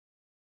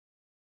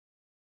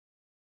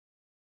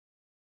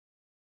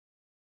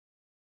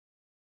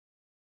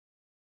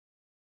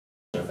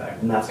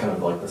And that's kind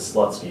of like the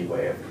Slutsky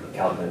way of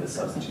calculating the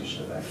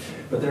substitution effect.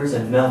 But there's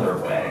another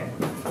way,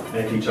 and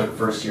if you took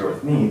first year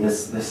with me,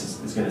 this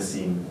is going to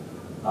seem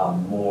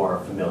more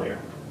familiar.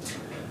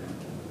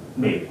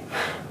 Maybe.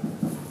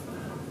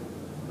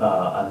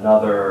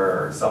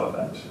 Another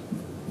sub-effect.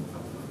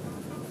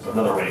 So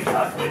another way to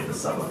calculate the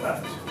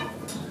sub-effect.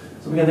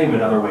 So we can think of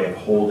another way of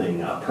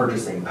holding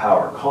purchasing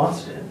power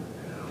constant,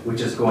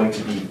 which is going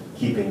to be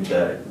keeping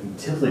the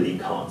utility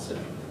constant.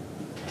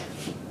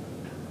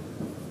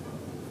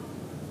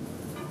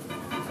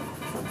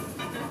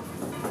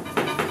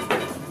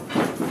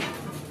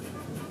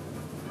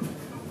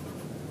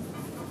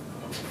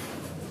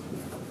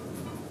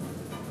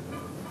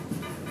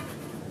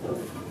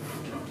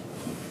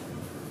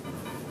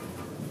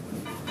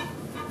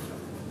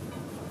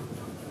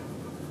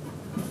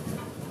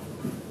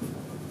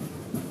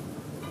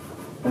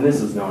 And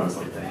this is known as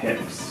like the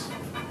Hicks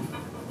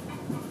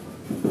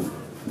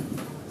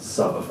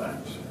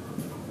sub-effect.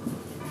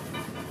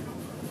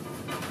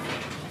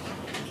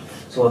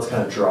 So let's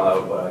kind of draw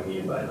out what I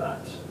mean by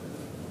that.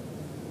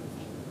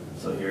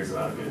 So here's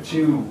amount of good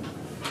 2,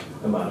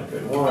 amount of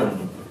good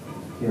 1.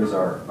 Here's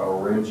our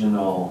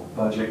original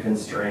budget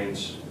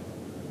constraint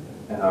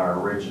and our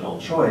original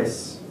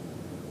choice.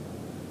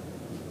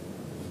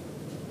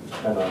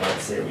 And then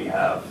let's say we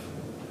have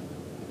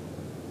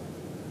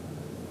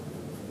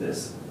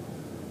this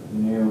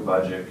new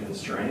budget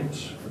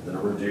constraint with the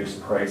reduced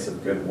price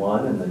of good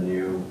 1 and the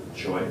new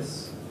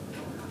choice.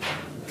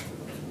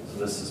 So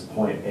this is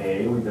point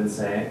A, we've been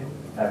saying,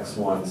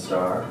 x1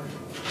 star.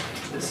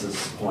 This is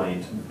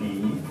point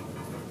B,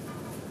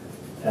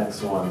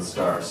 x1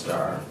 star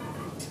star.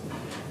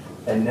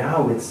 And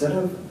now instead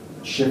of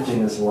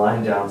shifting this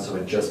line down so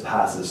it just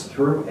passes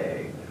through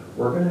A,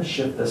 we're going to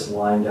shift this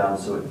line down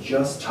so it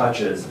just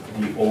touches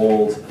the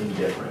old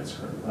indifference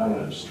curve. I'm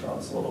going to just draw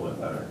this a little bit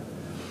better.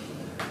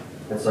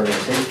 And so I'm going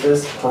to take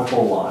this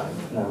purple line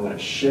and I'm going to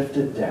shift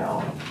it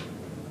down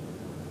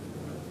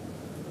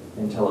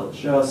until it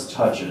just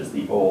touches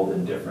the old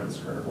indifference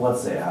curve.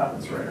 Let's say it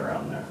happens right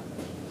around there.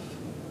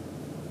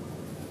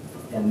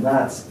 And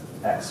that's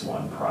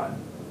x1 prime.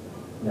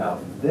 Now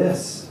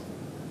this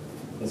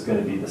is going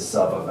to be the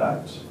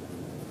sub-effect.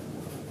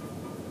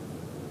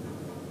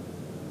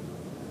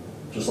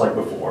 Just like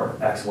before,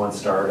 x1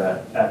 starred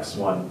at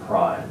x1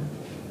 prime.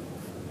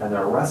 And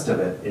the rest of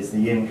it is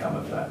the income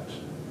effect.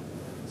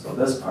 So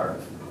this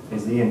part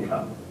is the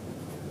income.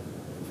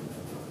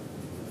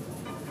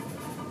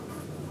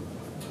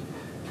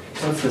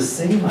 So it's the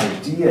same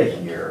idea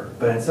here,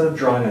 but instead of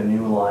drawing a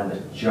new line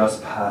that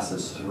just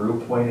passes through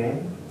point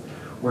A,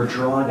 we're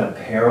drawing a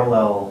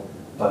parallel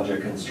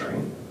budget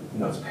constraint. You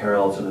know, it's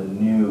parallel to the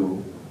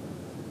new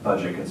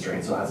budget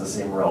constraint, so it has the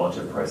same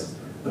relative prices,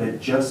 but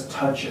it just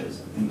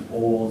touches the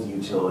old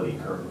utility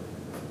curve.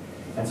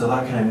 And so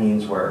that kind of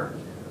means we're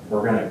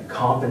going to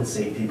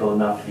compensate people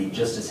enough to be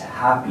just as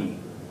happy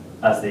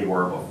as they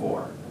were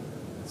before,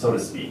 so to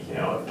speak. You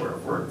know,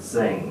 if we're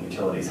saying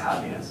utilities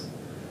happiness,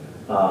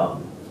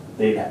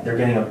 they're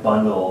getting a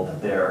bundle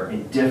that they're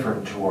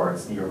indifferent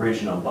towards the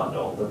original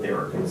bundle that they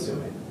were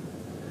consuming.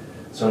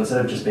 So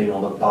instead of just being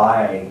able to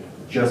buy,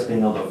 just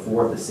being able to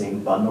afford the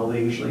same bundle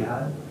they usually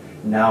had,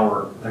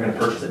 now they're going to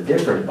purchase a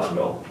different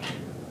bundle,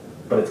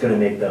 but it's going to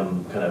make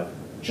them kind of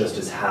just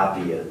as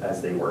happy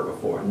as they were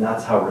before. And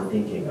that's how we're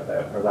thinking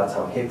about, or that's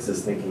how Hicks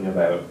is thinking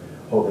about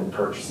holding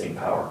purchasing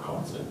power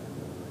constant.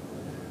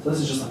 So this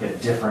is just like a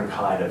different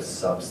kind of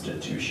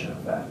substitution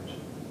effect.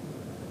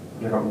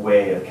 A different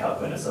way of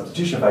calculating a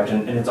substitution effect,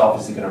 and it's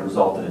obviously going to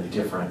result in a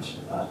different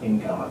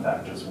income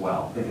effect as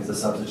well, because the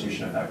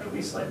substitution effect will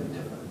be slightly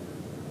different.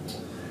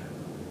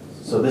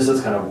 So this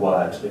is kind of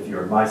what, if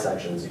you're in my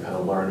sections, you kind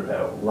of learned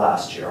about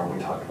last year when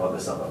we talked about the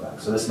sub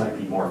effect. So this might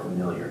be more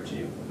familiar to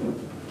you.